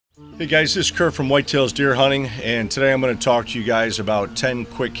Hey guys, this is Kurt from WhiteTAILS Deer Hunting, and today I'm going to talk to you guys about 10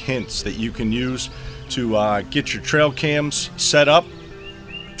 quick hints that you can use to get your trail cams set up.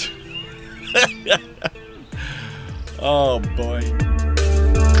 Oh boy.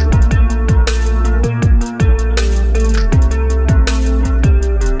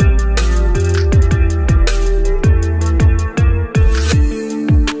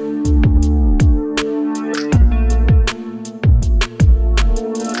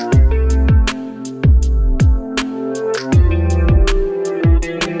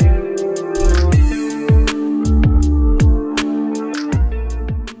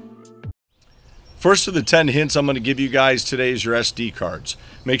 First of the 10 hints I'm going to give you guys today is your SD cards.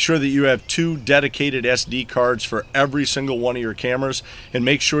 Make sure that you have 2 dedicated SD cards for every single one of your cameras, and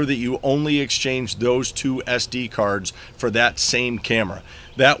make sure that you only exchange those 2 SD cards for that same camera.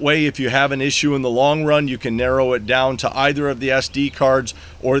 That way, if you have an issue in the long run, you can narrow it down to either of the SD cards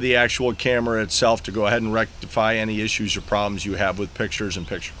or the actual camera itself to go ahead and rectify any issues or problems you have with pictures and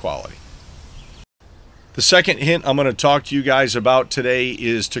picture quality. The second hint I'm going to talk to you guys about today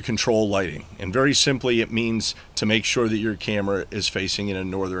is to control lighting. And very simply, it means to make sure that your camera is facing in a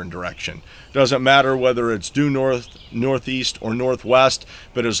northern direction. Doesn't matter whether it's due north, northeast, or northwest,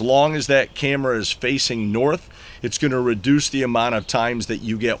 but as long as that camera is facing north, it's going to reduce the amount of times that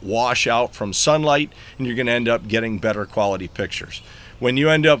you get washout from sunlight, and you're going to end up getting better quality pictures. When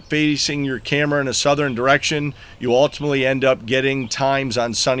you end up facing your camera in a southern direction, you ultimately end up getting times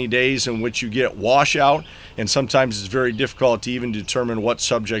on sunny days in which you get washout, and sometimes it's very difficult to even determine what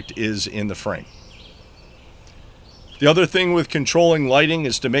subject is in the frame. The other thing with controlling lighting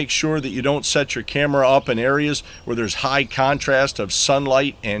is to make sure that you don't set your camera up in areas where there's high contrast of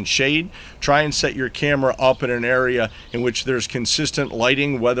sunlight and shade. Try and set your camera up in an area in which there's consistent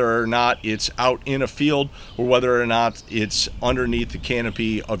lighting, whether or not it's out in a field or whether or not it's underneath the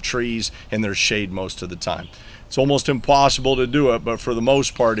canopy of trees and there's shade most of the time. It's almost impossible to do it, but for the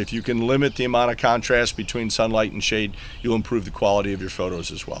most part, if you can limit the amount of contrast between sunlight and shade, you'll improve the quality of your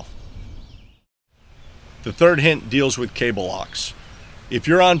photos as well. The third hint deals with cable locks. If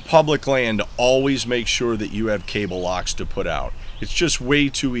you're on public land, always make sure that you have cable locks to put out. It's just way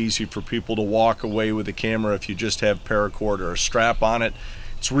too easy for people to walk away with the camera if you just have paracord or a strap on it.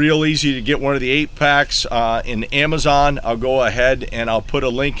 It's real easy to get one of the 8-packs in Amazon. I'll go ahead and I'll put a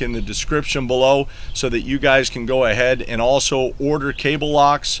link in the description below so that you guys can go ahead and also order cable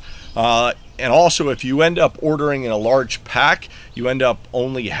locks. And also, if you end up ordering in a large pack, you end up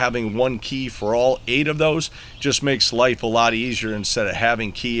only having one key for all 8 of those. Just makes life a lot easier instead of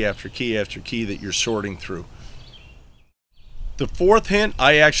having key after key after key that you're sorting through. The fourth hint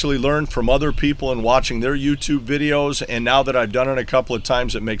I actually learned from other people and watching their YouTube videos, and now that I've done it a couple of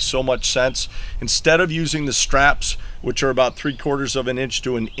times, it makes so much sense. Instead of using the straps, which are about 3/4 of an inch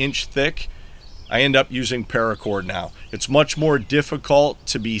to an inch thick, I end up using paracord now. It's much more difficult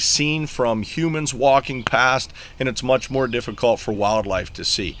to be seen from humans walking past, and it's much more difficult for wildlife to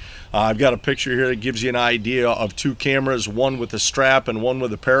see. I've got a picture here that gives you an idea of 2 cameras, one with a strap and one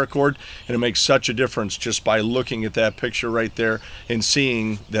with a paracord, and it makes such a difference just by looking at that picture right there and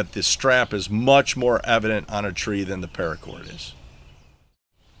seeing that the strap is much more evident on a tree than the paracord is.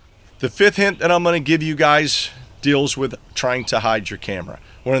 The fifth hint that I'm going to give you guys deals with trying to hide your camera.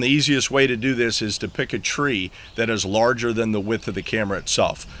 One of the easiest way to do this is to pick a tree that is larger than the width of the camera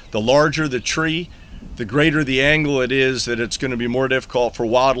itself. The larger the tree, the greater the angle it is that it's going to be more difficult for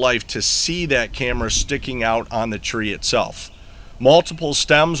wildlife to see that camera sticking out on the tree itself. Multiple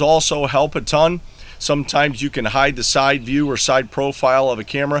stems also help a ton. Sometimes you can hide the side view or side profile of a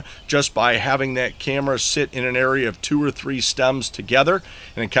camera just by having that camera sit in an area of 2 or 3 stems together,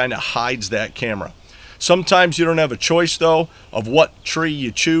 and it kind of hides that camera. Sometimes you don't have a choice though of what tree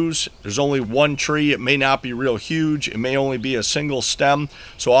you choose. There's only one tree. It may not be real huge. It may only be a single stem.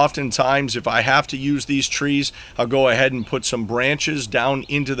 So oftentimes if I have to use these trees, I'll go ahead and put some branches down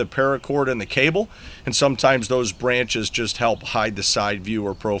into the paracord and the cable. And sometimes those branches just help hide the side view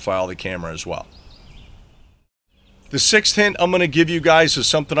or profile of the camera as well. The sixth hint I'm going to give you guys is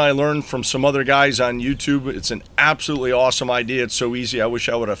something I learned from some other guys on YouTube. It's an absolutely awesome idea. It's so easy. I wish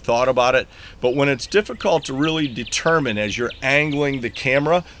I would have thought about it. But when it's difficult to really determine as you're angling the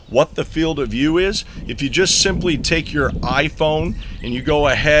camera what the field of view is, if you just simply take your iPhone and you go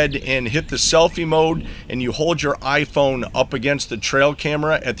ahead and hit the selfie mode and you hold your iPhone up against the trail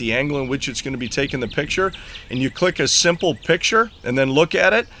camera at the angle in which it's going to be taking the picture, and you click a simple picture and then look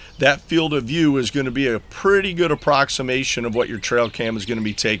at it, that field of view is going to be a pretty good approximation of what your trail cam is going to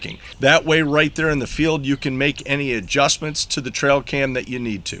be taking. That way, right there in the field, you can make any adjustments to the trail cam that you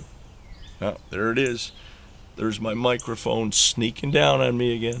need to. Oh, there it is. There's my microphone sneaking down on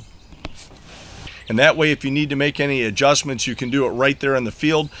me again. And that way, if you need to make any adjustments, you can do it right there in the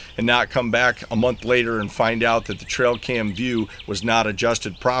field and not come back a month later and find out that the trail cam view was not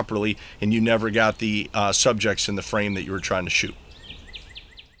adjusted properly and you never got the subjects in the frame that you were trying to shoot.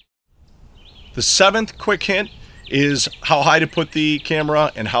 The seventh quick hint is how high to put the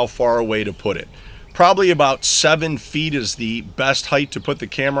camera and how far away to put it. Probably about 7 feet is the best height to put the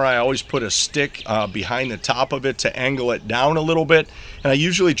camera. I always put a stick behind the top of it to angle it down a little bit. And I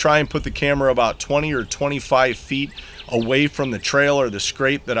usually try and put the camera about 20 or 25 feet away from the trail or the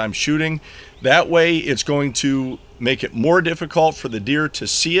scrape that I'm shooting. That way it's going to make it more difficult for the deer to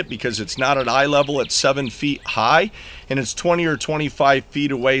see it because it's not at eye level, it's 7 feet high, and it's 20 or 25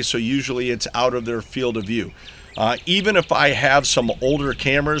 feet away, so usually it's out of their field of view. Even if I have some older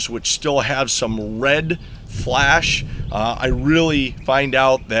cameras which still have some red flash, I really find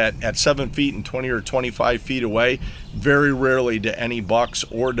out that at 7 feet and 20 or 25 feet away, very rarely do any bucks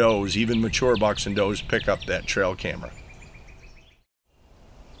or does, even mature bucks and does, pick up that trail camera.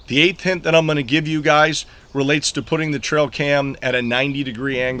 The eighth hint that I'm going to give you guys relates to putting the trail cam at a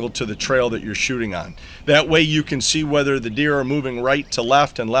 90-degree angle to the trail that you're shooting on. That way you can see whether the deer are moving right to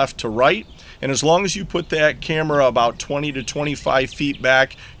left and left to right. And as long as you put that camera about 20 to 25 feet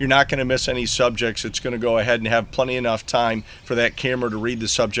back, you're not going to miss any subjects. It's going to go ahead and have plenty enough time for that camera to read the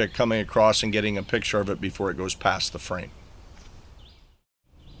subject coming across and getting a picture of it before it goes past the frame.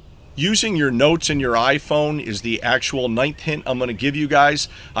 Using your notes in your iPhone is the actual ninth hint I'm going to give you guys.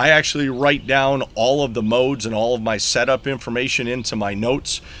 I actually write down all of the modes and all of my setup information into my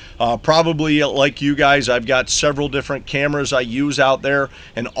notes. Probably like you guys, I've got several different cameras I use out there,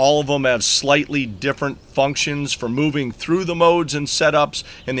 and all of them have slightly different functions for moving through the modes and setups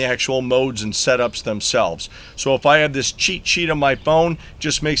and the actual modes and setups themselves. So if I have this cheat sheet on my phone, it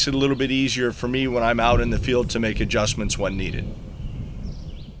just makes it a little bit easier for me when I'm out in the field to make adjustments when needed.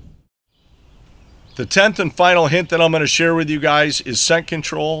 The 10th and final hint that I'm going to share with you guys is scent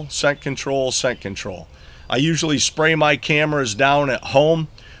control, scent control, scent control. I usually spray my cameras down at home.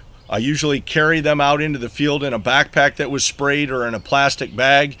 I usually carry them out into the field in a backpack that was sprayed or in a plastic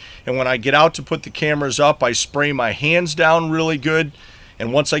bag. And when I get out to put the cameras up, I spray my hands down really good.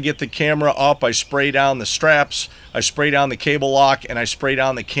 And once I get the camera up, I spray down the straps, I spray down the cable lock, and I spray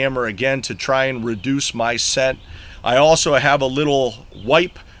down the camera again to try and reduce my scent. I also have a little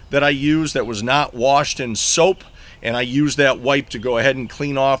wipe that I use that was not washed in soap, and I use that wipe to go ahead and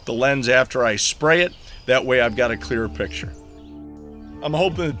clean off the lens after I spray it. That way I've got a clearer picture. I'm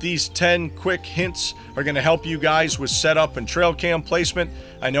hoping that these 10 quick hints are going to help you guys with setup and trail cam placement.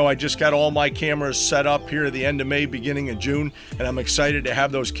 I know I just got all my cameras set up here at the end of May, beginning of June, and I'm excited to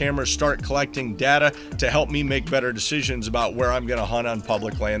have those cameras start collecting data to help me make better decisions about where I'm going to hunt on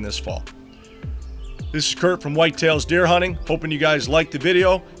public land this fall. This is Kurt from WhiteTAILS Deer Hunting. Hoping you guys liked the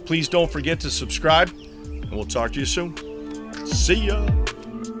video. Please don't forget to subscribe, and we'll talk to you soon. See ya!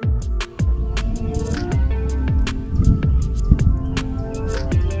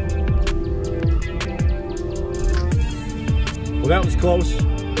 Well, that was close.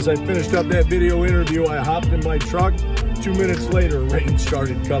 As I finished up that video interview, I hopped in my truck. 2 minutes later, rain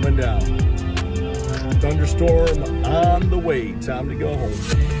started coming down. Thunderstorm on the way. Time to go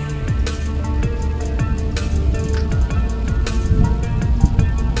home.